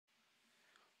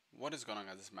What is going on,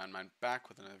 guys? This is Madden back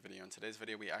with another video. In today's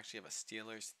video, we actually have a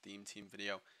Steelers theme team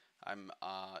video. I'm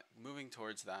moving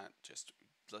towards that.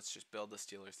 Let's just build the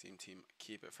Steelers theme team,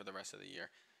 keep it for the rest of the year.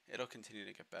 It'll continue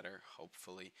to get better,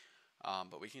 hopefully,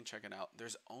 but we can check it out.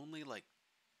 There's only like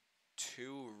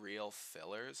 2 real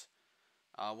fillers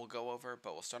we'll go over,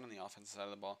 but we'll start on the offensive side of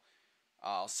the ball.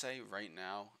 I'll say right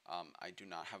now, I do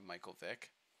not have Michael Vick.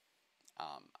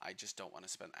 I just don't want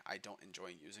to spend. I don't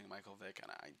enjoy using Michael Vick,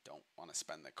 and I don't want to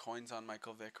spend the coins on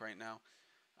Michael Vick right now.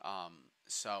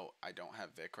 So I don't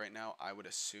have Vick right now. I would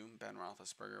assume Ben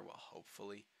Roethlisberger will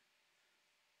hopefully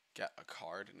get a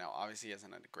card. Now, obviously, he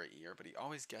hasn't had a great year, but he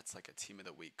always gets like a Team of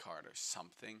the Week card or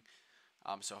something.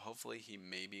 So hopefully he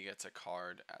maybe gets a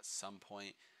card at some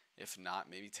point. If not,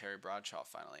 maybe Terry Bradshaw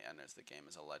finally enters the game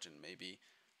as a legend. Maybe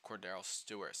Cordero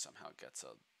Stewart somehow gets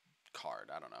a card.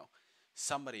 I don't know.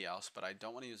 Somebody else, but I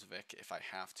don't want to use Vic. If I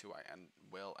have to,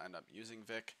 will end up using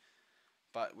Vic.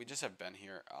 But we just have Ben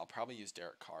here. I'll probably use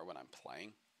Derek Carr when I'm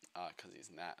playing because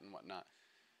he's Nat and whatnot.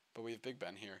 But we have Big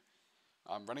Ben here.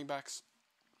 Running backs,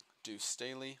 Deuce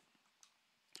Staley.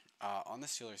 On the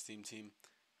Steelers theme team,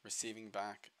 receiving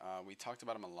back, we talked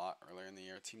about him a lot earlier in the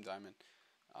year, Team Diamond.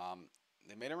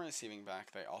 They made him a receiving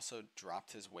back. They also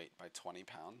dropped his weight by 20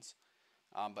 pounds.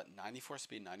 But 94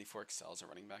 speed, 94 excel as a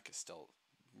running back is still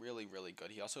really, really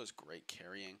good. He also has great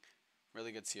carrying,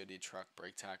 really good COD truck,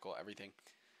 break tackle, everything.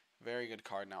 Very good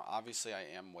card. Now, obviously, I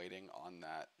am waiting on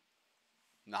that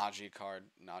Najee card.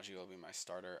 Najee will be my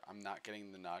starter. I'm not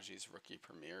getting the Najee's Rookie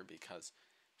Premier because,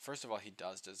 first of all, he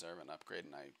does deserve an upgrade,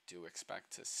 and I do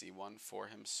expect to see one for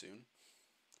him soon.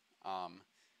 But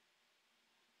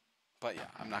yeah,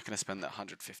 I'm not going to spend the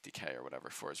 150K or whatever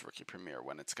for his Rookie Premier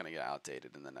when it's going to get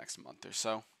outdated in the next month or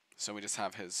so. So we just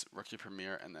have his Rookie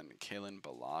Premier and then Kalen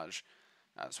Ballage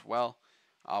as well.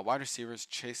 Wide receivers,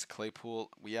 Chase Claypool.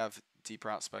 We have deep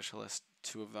route specialist,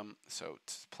 2 of them, so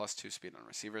 +2 speed on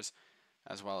receivers,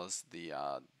 as well as the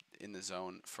in the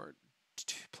zone for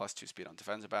 +2 speed on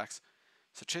defensive backs.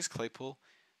 So Chase Claypool,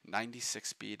 96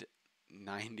 speed,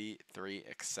 93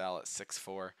 excel at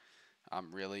 6'4".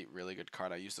 Really, really good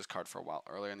card. I used this card for a while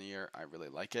earlier in the year. I really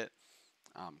like it.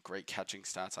 Great catching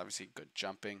stats, obviously good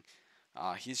jumping.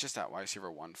 He's just at wide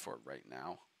receiver 1 for right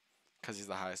now because he's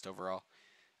the highest overall.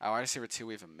 At wide receiver 2,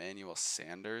 we have Emmanuel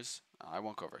Sanders. I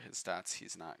won't go over his stats.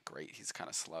 He's not great. He's kind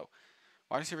of slow.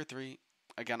 Wide receiver 3,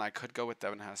 again, I could go with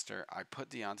Devin Hester. I put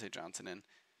Deontay Johnson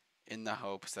in the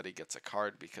hopes that he gets a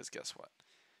card because guess what?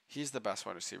 He's the best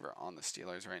wide receiver on the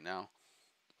Steelers right now.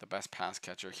 The best pass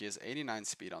catcher. He has 89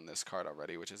 speed on this card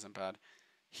already, which isn't bad.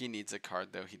 He needs a card,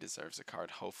 though. He deserves a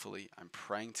card. Hopefully, I'm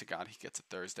praying to God he gets a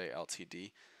Thursday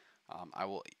LTD. I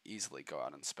will easily go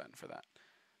out and spend for that.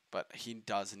 But he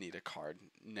does need a card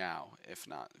now, if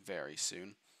not very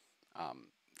soon.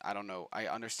 I don't know. I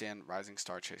understand Rising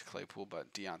Star Chase Claypool,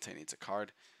 but Deontay needs a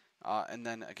card. And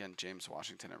then, again, James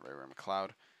Washington and Ray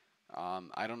McLeod.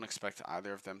 I don't expect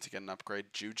either of them to get an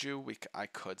upgrade. Juju, I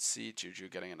could see Juju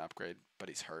getting an upgrade, but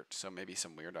he's hurt, so maybe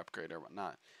some weird upgrade or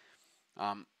whatnot.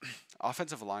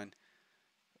 Offensive line.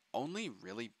 Only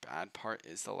really bad part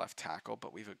is the left tackle,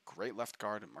 but we have a great left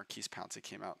guard. Marquise Pouncey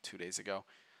came out 2 days ago.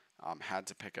 Had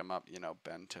to pick him up,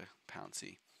 Ben to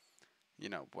Pouncey.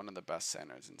 One of the best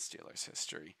centers in Steelers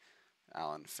history.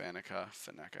 Alan Faneca,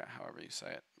 however you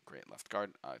say it. Great left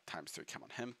guard. ×3 come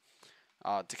on him.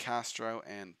 DeCastro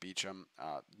and Beecham,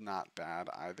 not bad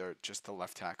either. Just the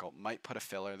left tackle. Might put a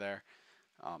filler there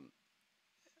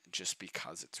just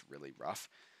because it's really rough.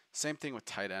 Same thing with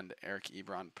tight end, Eric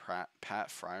Ebron, Pat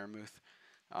Freiermuth.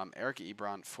 Eric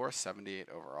Ebron, 478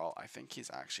 overall. I think he's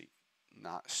actually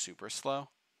not super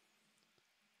slow.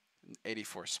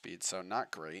 84 speed, so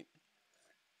not great,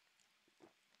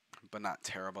 but not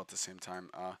terrible at the same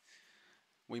time.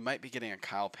 We might be getting a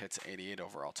Kyle Pitts 88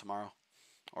 overall tomorrow,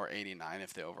 or 89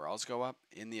 if the overalls go up.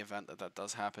 In the event that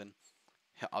does happen,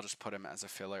 I'll just put him as a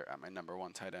filler at my number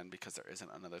 1 tight end because there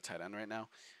isn't another tight end right now.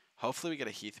 Hopefully we get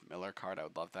a Heath Miller card. I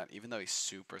would love that. Even though he's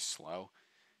super slow,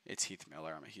 it's Heath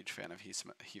Miller. I'm a huge fan of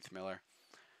Heath Miller.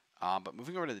 But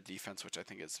moving over to the defense, which I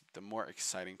think is the more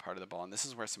exciting part of the ball, and this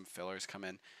is where some fillers come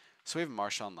in. So we have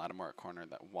Marshawn Lattimore at corner.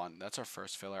 That's our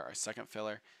first filler. Our second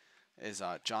filler is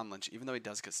John Lynch. Even though he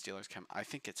does get Steelers chem, I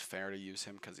think it's fair to use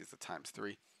him because he's the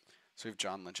 ×3. So we have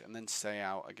John Lynch. And then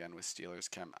Sayao again with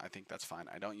Steelers chem. I think that's fine.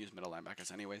 I don't use middle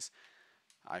linebackers anyways.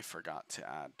 I forgot to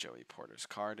add Joey Porter's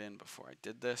card in before I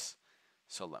did this.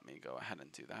 So let me go ahead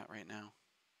and do that right now.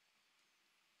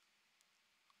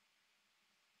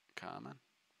 Come on. There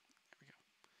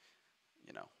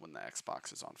we go. When the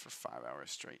Xbox is on for 5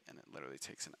 hours straight and it literally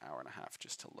takes an hour and a half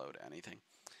just to load anything.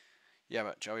 Yeah,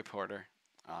 but Joey Porter.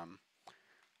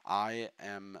 I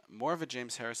am more of a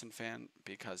James Harrison fan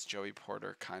because Joey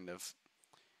Porter kind of.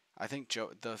 I think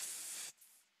the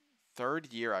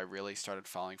third year I really started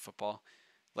following football,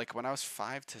 like when I was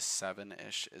 5 to 7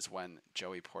 ish, is when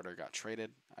Joey Porter got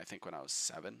traded. I think when I was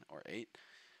 7 or 8.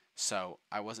 So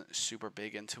I wasn't super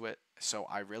big into it. So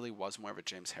I really was more of a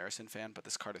James Harrison fan, but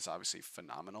this card is obviously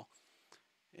phenomenal.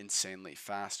 Insanely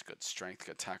fast, good strength,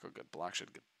 good tackle, good block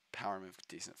shot, good power move,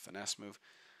 decent finesse move.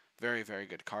 Very, very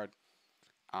good card.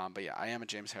 But yeah, I am a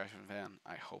James Harrison fan.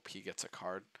 I hope he gets a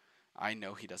card. I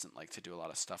know he doesn't like to do a lot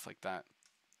of stuff like that,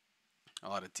 a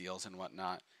lot of deals and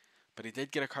whatnot. But he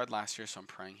did get a card last year, so I'm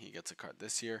praying he gets a card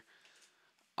this year.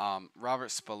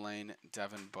 Robert Spillane,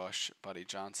 Devin Bush, Buddy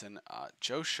Johnson.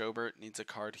 Joe Schobert needs a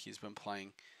card. He's been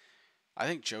playing. I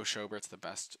think Joe Schobert's the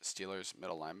best Steelers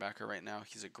middle linebacker right now.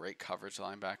 He's a great coverage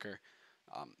linebacker.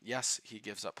 Yes, he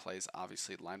gives up plays.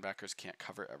 Obviously, linebackers can't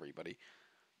cover everybody.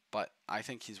 But I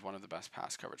think he's one of the best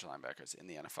pass coverage linebackers in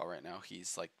the NFL right now.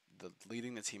 He's like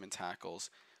leading the team in tackles,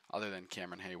 other than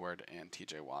Cameron Hayward and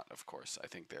T.J. Watt, of course. I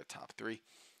think they're top three.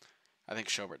 I think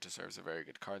Schobert deserves a very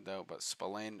good card, though. But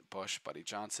Spillane, Bush, Buddy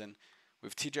Johnson. We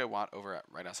have T.J. Watt over at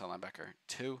right outside linebacker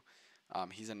 2.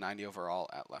 He's a 90 overall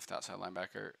at left outside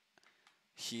linebacker.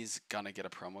 He's going to get a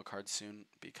promo card soon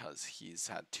because he's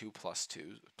had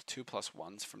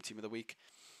 2+1s from Team of the Week.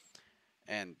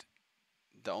 And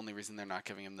the only reason they're not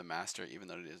giving him the master, even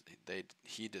though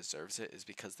he deserves it, is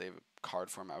because they have a card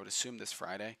for him. I would assume this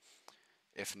Friday,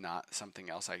 if not something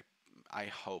else. I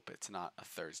hope it's not a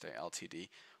Thursday LTD.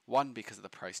 One, because of the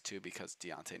price. Two, because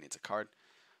Deontay needs a card.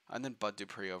 And then Bud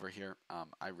Dupree over here.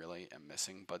 I really am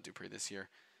missing Bud Dupree this year.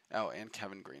 Oh, and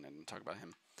Kevin Green. I didn't talk about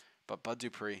him. But Bud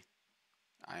Dupree,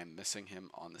 I am missing him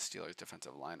on the Steelers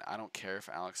defensive line. I don't care if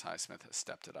Alex Highsmith has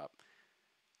stepped it up.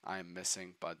 I am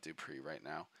missing Bud Dupree right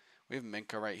now. We have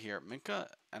Minka right here. Minka,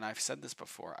 and I've said this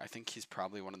before, I think he's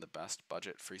probably one of the best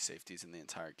budget free safeties in the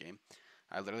entire game.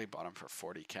 I literally bought him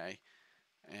for $40K,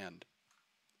 and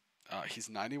he's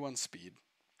 91 speed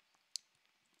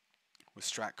with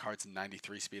strat cards and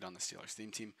 93 speed on the Steelers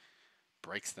theme team.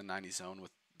 Breaks the 90 zone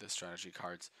with the strategy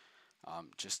cards.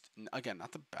 Just, again,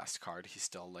 not the best card. He's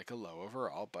still like a low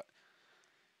overall, but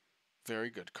very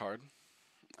good card.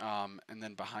 And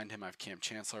then behind him I have Cam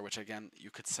Chancellor, which again you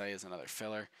could say is another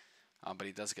filler. But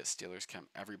he does get Steelers Chem.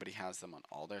 Everybody has them on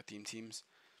all their theme teams.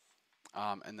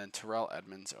 And then Terrell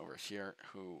Edmonds over here,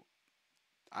 who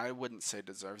I wouldn't say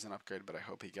deserves an upgrade, but I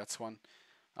hope he gets one.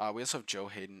 We also have Joe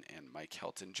Hayden and Mike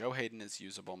Hilton. Joe Hayden is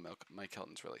usable. Mike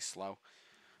Hilton's really slow.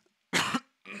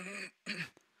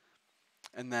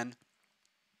 And then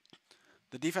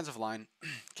the defensive line,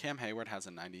 Cam Hayward has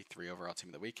a 93 overall Team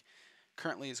of the Week.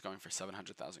 Currently is going for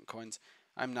 700,000 coins.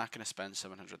 I'm not going to spend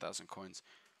 700,000 coins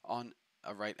on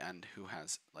a right end who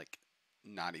has like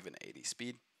not even 80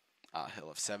 speed. He'll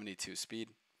have 72 speed.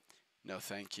 No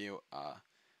thank you.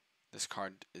 This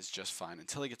card is just fine.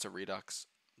 Until he gets a redux,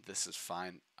 this is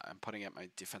fine. I'm putting at my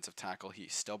defensive tackle. He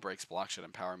still breaks block shot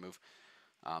and power move.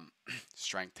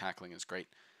 Strength tackling is great,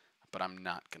 but I'm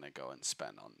not going to go and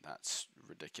spend on that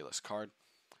ridiculous card.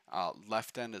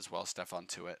 Left end as well, Stephon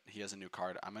Tuitt. He has a new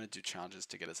card. I'm going to do challenges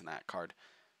to get his NAT card.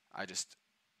 I just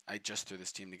threw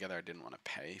this team together. I didn't want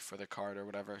to pay for the card or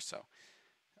whatever, so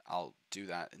I'll do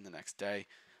that in the next day.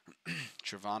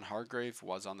 Trevon Hargrave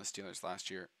was on the Steelers last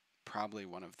year. Probably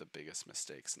one of the biggest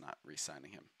mistakes not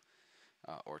re-signing him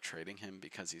or trading him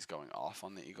because he's going off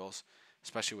on the Eagles,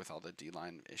 especially with all the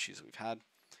D-line issues we've had.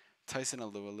 Tyson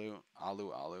Alu,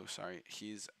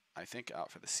 he's, I think,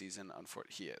 out for the season.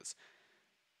 Unfortunately, he is.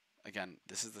 Again,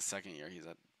 this is the second year he's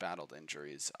battled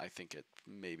injuries. I think it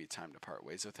may be time to part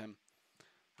ways with him.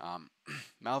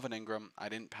 Melvin Ingram, I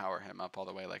didn't power him up all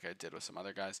the way like I did with some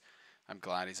other guys. I'm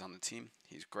glad he's on the team.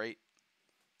 He's great,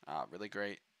 really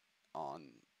great on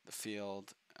the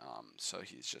field. So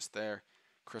he's just there.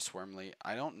 Chris Wormley,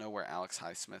 I don't know where Alex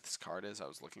Highsmith's card is. I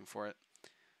was looking for it.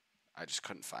 I just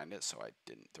couldn't find it, so I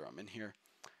didn't throw him in here.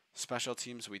 Special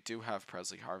teams, we do have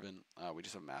Presley Harvin. We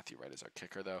just have Matthew Wright as our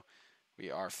kicker, though. We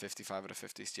are 55 out of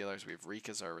 50 Steelers. We have Reek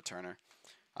as our returner.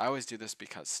 I always do this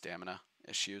because stamina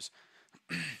issues.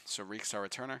 So Reek's our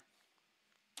returner.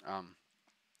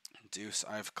 Deuce.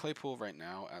 I have Claypool right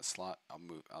now at slot.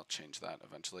 I'll change that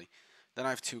eventually. Then I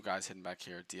have two guys hidden back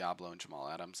here, Diablo and Jamal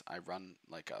Adams. I run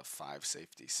like a 5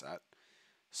 safety set,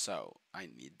 so I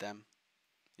need them.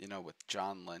 You know, with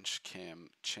John Lynch, Cam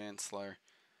Chancellor,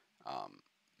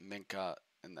 Minka,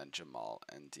 and then Jamal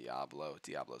and Diablo.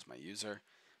 Diablo's my user.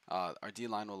 Our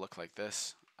D-line will look like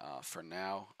this for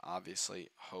now, obviously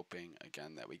hoping,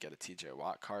 again, that we get a T.J.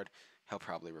 Watt card. He'll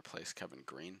probably replace Kevin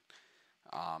Green.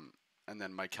 And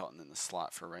then Mike Hilton in the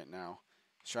slot for right now.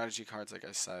 Strategy cards, like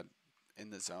I said, in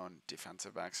the zone,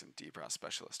 defensive backs, and deep route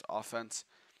specialist offense,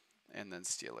 and then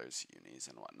Steelers unis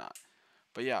and whatnot.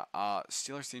 But yeah,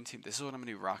 Steelers theme team. This is what I'm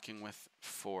gonna be rocking with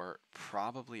for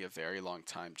probably a very long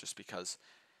time, just because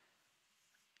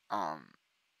I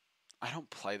don't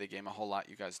play the game a whole lot.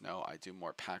 You guys know I do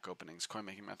more pack openings, coin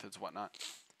making methods, whatnot,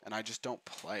 and I just don't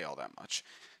play all that much.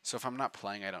 So if I'm not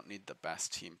playing, I don't need the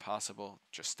best team possible.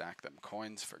 Just stack them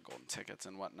coins for golden tickets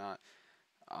and whatnot.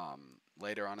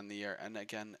 Later on in the year, and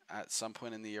again at some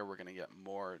point in the year, we're gonna get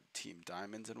more team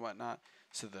diamonds and whatnot.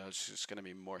 So there's just gonna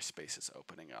be more spaces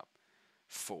opening up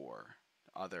for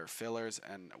other fillers,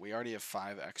 and we already have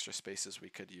 5 extra spaces we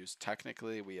could use.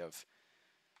 Technically we have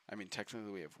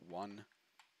 1,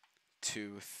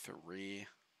 2, 3,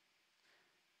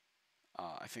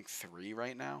 I think 3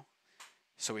 right now.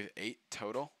 So we have 8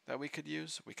 total that we could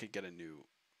use. We could get a new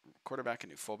quarterback, a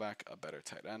new fullback, a better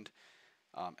tight end,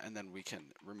 and then we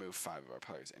can remove 5 of our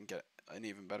players and get an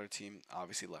even better team.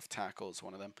 Obviously left tackle is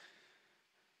one of them.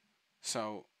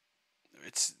 So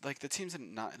it's like the team's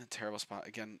not in a terrible spot.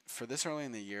 Again, for this early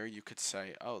in the year, you could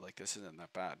say, oh, like this isn't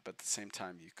that bad. But at the same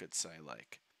time, you could say,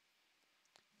 like,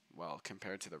 well,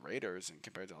 compared to the Raiders and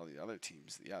compared to all the other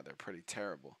teams, yeah, they're pretty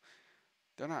terrible.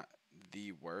 They're not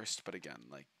the worst, but again,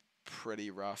 like, pretty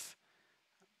rough.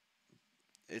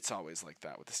 It's always like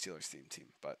that with the Steelers theme team.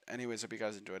 But anyways, hope you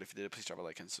guys enjoyed. If you did, please drop a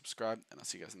like and subscribe, and I'll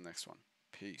see you guys in the next one.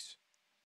 Peace.